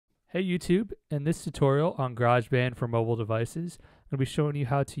Hey YouTube, in this tutorial on GarageBand for mobile devices, I'm going to be showing you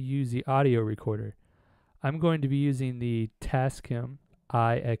how to use the audio recorder. I'm going to be using the tascam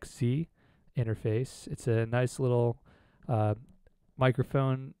IXZ interface. It's a nice little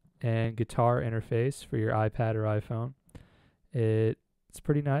microphone and guitar interface for your iPad or iPhone. It's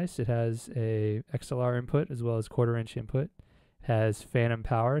pretty nice. It has a XLR input as well as 1/4-inch input. It has phantom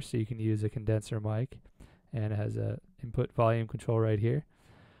power, so you can use a condenser mic, and it has a input volume control right here.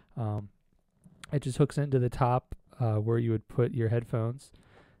 It just hooks into the top where you would put your headphones,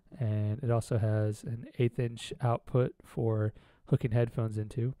 and it also has an 1/8-inch output for hooking headphones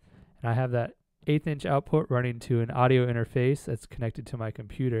into. And I have that 1/8-inch output running to an audio interface that's connected to my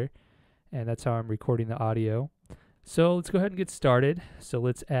computer, and that's how I'm recording the audio. So let's go ahead and get started. So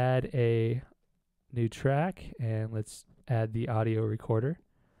let's add a new track, and let's add the audio recorder.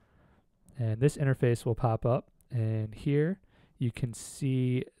 And this interface will pop up, and here you can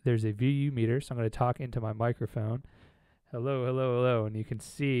see there's a VU meter, so I'm going to talk into my microphone. Hello, hello, hello, and you can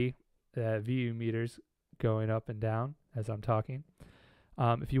see that VU meters going up and down as I'm talking.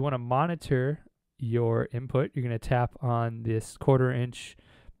 If you want to monitor your input, you're going to tap on this 1/4-inch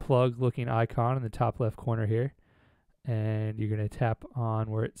plug-looking icon in the top left corner here, and you're going to tap on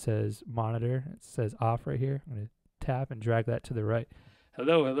where it says monitor. It says off right here. I'm going to tap and drag that to the right.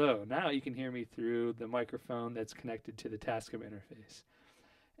 Hello, hello. Now you can hear me through the microphone that's connected to the tascam interface.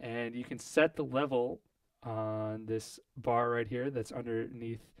 And you can set the level on this bar right here that's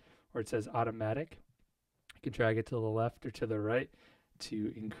underneath where it says automatic. You can drag it to the left or to the right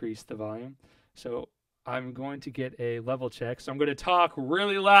to increase the volume. So I'm going to get a level check. So I'm going to talk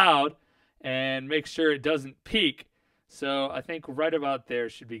really loud and make sure it doesn't peak. So I think right about there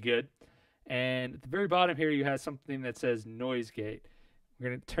should be good. And at the very bottom here you have something that says noise gate. We're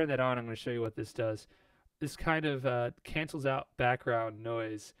going to turn that on. I'm going to show you what this does. This kind of cancels out background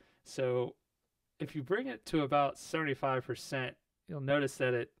noise. So if you bring it to about 75%, you'll notice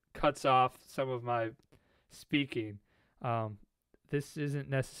that it cuts off some of my speaking. This isn't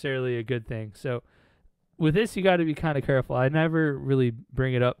necessarily a good thing. So with this, you got to be kind of careful. I never really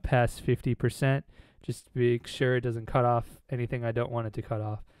bring it up past 50%, just to make sure it doesn't cut off anything I don't want it to cut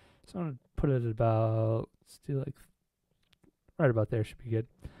off. So I'm going to put it at about, let's do like right about there should be good.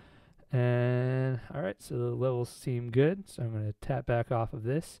 And all right, so the levels seem good. So I'm going to tap back off of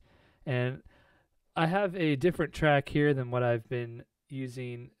this. And I have a different track here than what I've been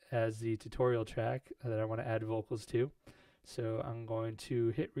using as the tutorial track that I want to add vocals to. So I'm going to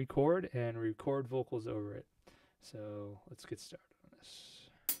hit record and record vocals over it. So let's get started on this.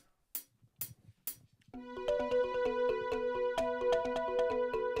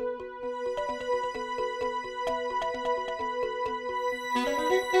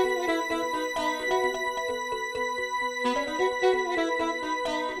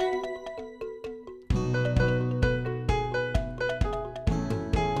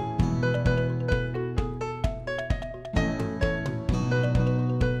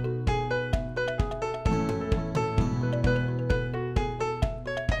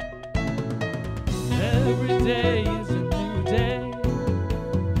 Every day is a new day.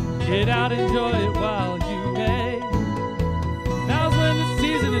 Get out, enjoy it while you may. Now's when the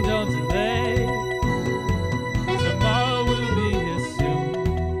season and don't delay. Tomorrow will be here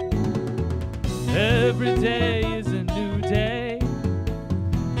soon. Every day is a new day.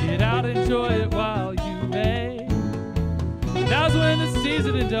 Get out, enjoy it while you may. Now's when the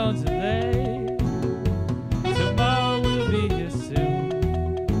season and don't delay. Tomorrow will be here soon.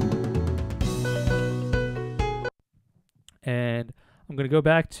 And I'm going to go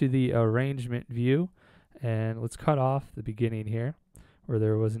back to the arrangement view, and let's cut off the beginning here where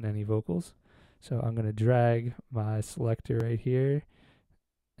there wasn't any vocals. So I'm going to drag my selector right here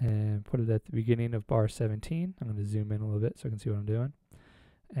and put it at the beginning of bar 17. I'm going to zoom in a little bit so I can see what I'm doing.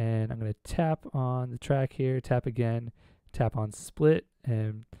 And I'm going to tap on the track here, tap again, tap on split,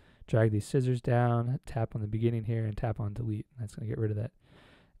 and drag these scissors down, tap on the beginning here, and tap on delete. That's going to get rid of that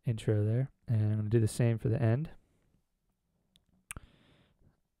intro there. And I'm going to do the same for the end.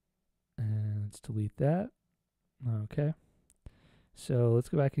 And let's delete that. Okay. So let's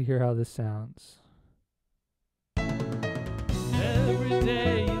go back and hear how this sounds. Every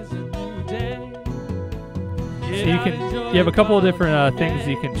day is a new day. So you have a couple of different things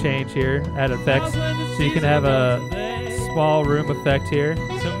you can change here, add effects. So you can have a small room effect here.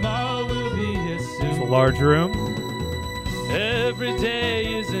 It's a large room. Every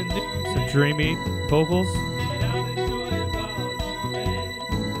day is a new some dreamy vocals.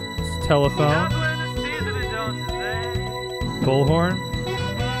 Telephone, bullhorn.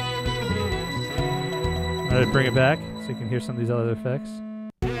 I'm going to bring it back so you can hear some of these other effects.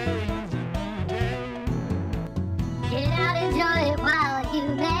 Get out, enjoy it while you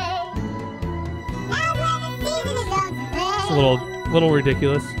may. It's a little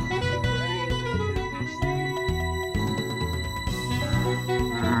ridiculous.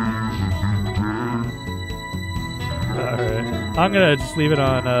 Alright. I'm gonna just leave it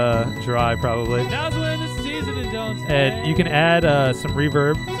on dry probably. Now's when the season and don't And you can add some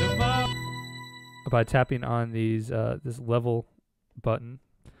reverb by tapping on these this level button,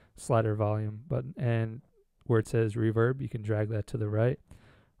 slider volume button, and where it says reverb, you can drag that to the right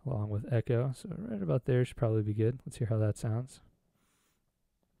along with echo. So right about there should probably be good. Let's hear how that sounds.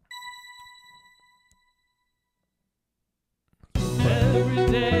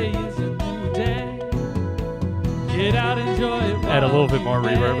 Every day is a new day. Get out, enjoy it. Add a little bit more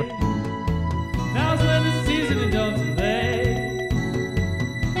reverb. Now's when the season and don't delay.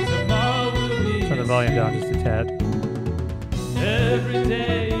 Tomorrow will be Turn the volume down just a tad. Every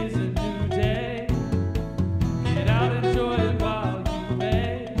day is a new day. Get out, enjoy it while you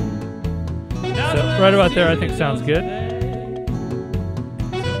may. So right about there I think sounds good.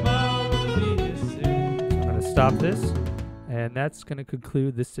 Tomorrow will be here soon. I'm going to stop this, and that's going to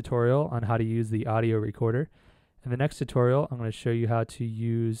conclude this tutorial on how to use the audio recorder. In the next tutorial, I'm going to show you how to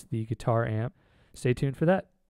use the guitar amp. Stay tuned for that.